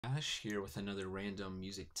Ash here with another random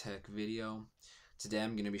music tech video. Today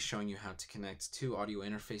I'm going to be showing you how to connect two audio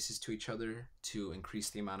interfaces to each other to increase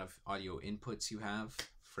the amount of audio inputs you have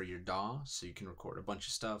for your DAW, so you can record a bunch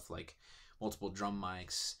of stuff like multiple drum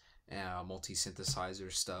mics,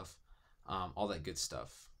 multi-synthesizer stuff, all that good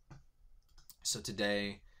stuff. So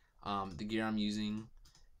today the gear I'm using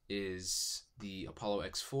is the Apollo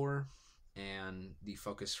X4 and the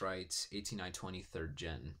Focusrite 18920 3rd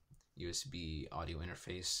Gen USB audio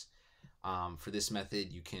interface. For this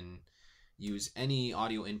method, you can use any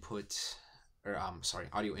audio input, or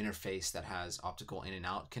audio interface that has optical in and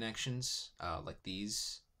out connections, like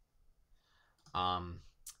these.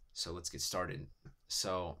 So let's get started.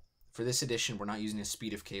 So for this edition, we're not using a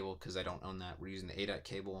SPDIF cable because I don't own that. We're using the ADAT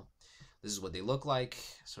cable. This is what they look like,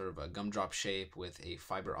 sort of a gumdrop shape with a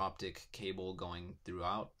fiber optic cable going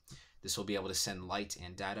throughout. This will be able to send light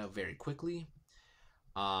and data very quickly.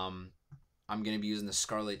 I'm going to be using the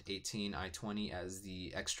Scarlett 18i20 as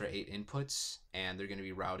the extra 8 inputs, and they're going to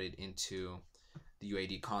be routed into the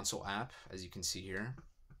UAD console app, as you can see here.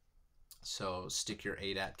 So stick your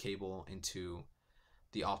ADAT cable into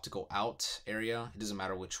the optical out area. It doesn't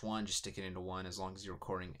matter which one, just stick it into one as long as you're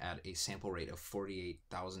recording at a sample rate of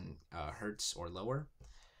 48,000 hertz or lower.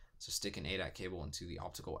 So stick an ADAT cable into the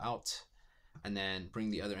optical out, and then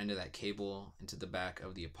bring the other end of that cable into the back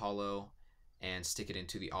of the Apollo and stick it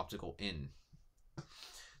into the optical in.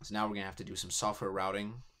 So now we're going to have to do some software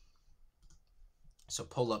routing. So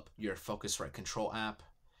pull up your Focusrite control app.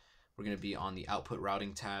 We're going to be on the output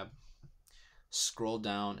routing tab. Scroll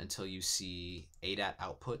down until you see ADAT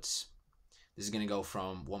outputs. This is going to go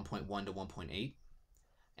from 1.1 to 1.8.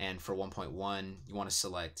 And for 1.1, you want to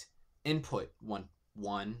select input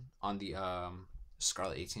 1 on the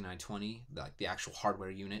Scarlett 18920, like the actual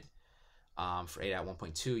hardware unit. For ADAT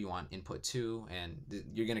 1.2, you want input 2, and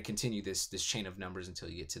you're going to continue this chain of numbers until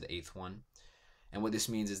you get to the 8th one. And what this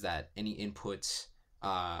means is that any inputs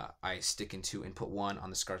I stick into input 1 on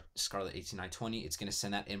the Scarlett 18920, it's going to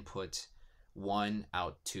send that input 1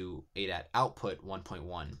 out to ADAT output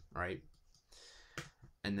 1.1, right?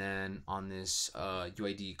 And then on this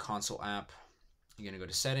UAD console app, you're going to go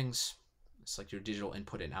to settings, select your digital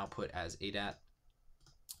input and output as ADAT.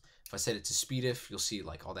 If I set it to SPDIF, you'll see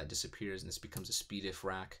like all that disappears and this becomes a SPDIF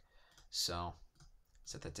rack. So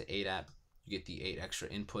set that to ADAT. You get the 8 extra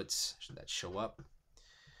inputs that show up.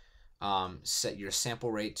 Set your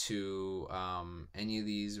sample rate to any of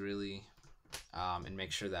these really, and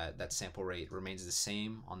make sure that that sample rate remains the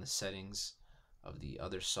same on the settings of the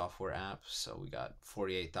other software app. So we got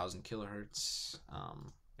 48,000 kilohertz,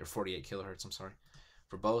 or 48 kilohertz, I'm sorry,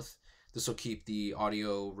 for both. This will keep the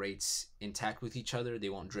audio rates intact with each other. They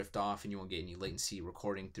won't drift off and you won't get any latency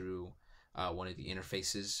recording through one of the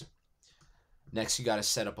interfaces. Next, you got to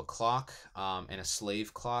set up a clock and a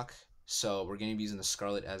slave clock. So we're going to be using the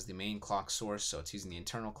Scarlett as the main clock source. So it's using the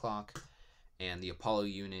internal clock, and the Apollo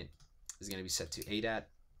unit is going to be set to ADAT.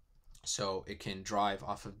 So it can drive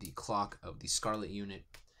off of the clock of the Scarlett unit.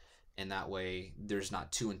 And that way there's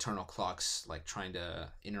not two internal clocks like trying to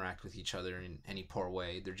interact with each other in any poor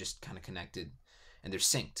way. They're just kind of connected and they're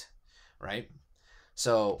synced, right?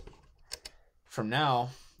 So from now,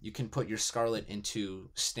 you can put your Scarlett into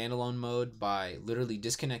standalone mode by literally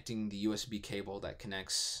disconnecting the USB cable that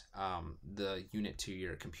connects the unit to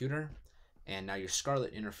your computer. And now your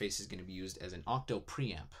Scarlett interface is going to be used as an octo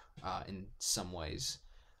preamp in some ways.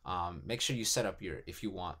 Make sure you set up your, if you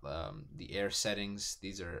want the air settings.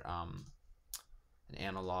 These are an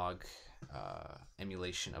analog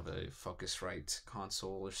emulation of a Focusrite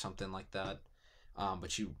console or something like that.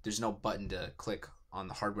 But there's no button to click on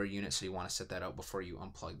the hardware unit, so you want to set that up before you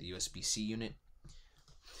unplug the USB-C unit.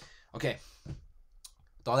 Okay,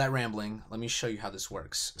 with all that rambling, let me show you how this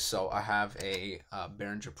works. So I have a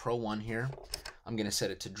Behringer Pro 1 here. I'm going to set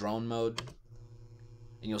it to drone mode.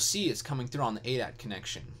 And you'll see it's coming through on the ADAT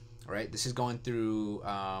connection. All right, this is going through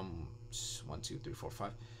 1, 2, 3, 4,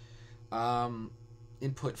 5.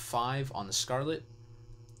 Input 5 on the Scarlett.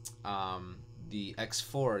 The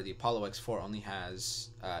X4, the Apollo X4 only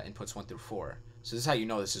has inputs 1 through 4. So this is how you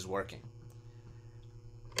know this is working.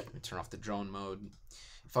 Let me turn off the drone mode.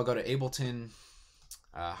 If I go to Ableton,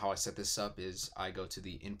 how I set this up is I go to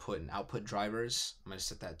the input and output drivers. I'm going to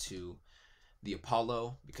set that to the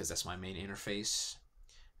Apollo because that's my main interface.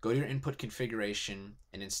 Go to your input configuration,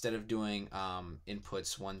 and instead of doing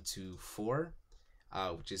inputs 1 to 4,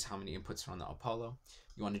 which is how many inputs are on the Apollo,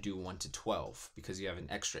 you want to do 1 to 12 because you have an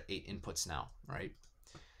extra 8 inputs now, right?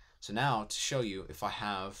 So now to show you, if I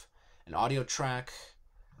have an audio track,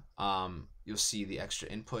 you'll see the extra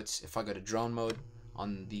inputs. If I go to drone mode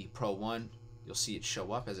on the Pro 1, you'll see it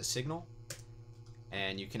show up as a signal.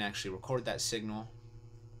 and you can actually record that signal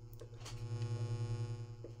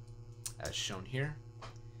as shown here,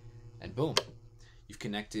 and boom, you've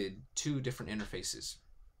connected two different interfaces.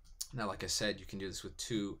 Now, like I said, you can do this with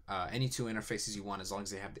any two interfaces you want, as long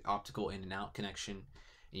as they have the optical in and out connection,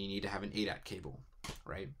 and you need to have an ADAT cable,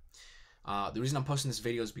 right? The reason I'm posting this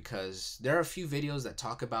video is because there are a few videos that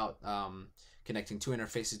talk about connecting two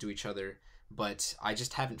interfaces to each other, but I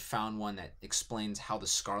just haven't found one that explains how the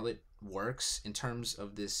Scarlett works in terms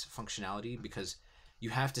of this functionality, because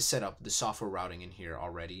you have to set up the software routing in here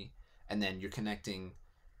already, and then you're connecting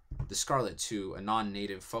the Scarlett to a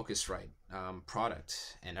non-native Focusrite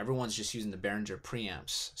product, and everyone's just using the Behringer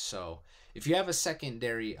preamps. So if you have a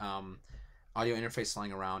secondary audio interface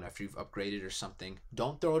lying around after you've upgraded or something,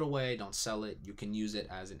 don't throw it away, don't sell it. You can use it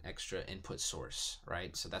as an extra input source,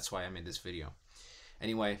 right? So that's why I made this video.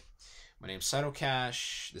 Anyway, my name's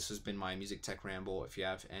Cytocash. This has been my music tech ramble. If you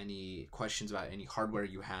have any questions about any hardware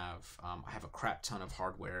you have, I have a crap ton of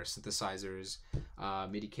hardware: synthesizers,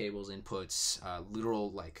 MIDI cables, inputs,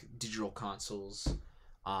 literal like digital consoles,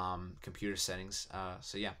 computer settings.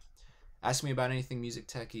 So yeah, ask me about anything music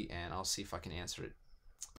techy, and I'll see if I can answer it.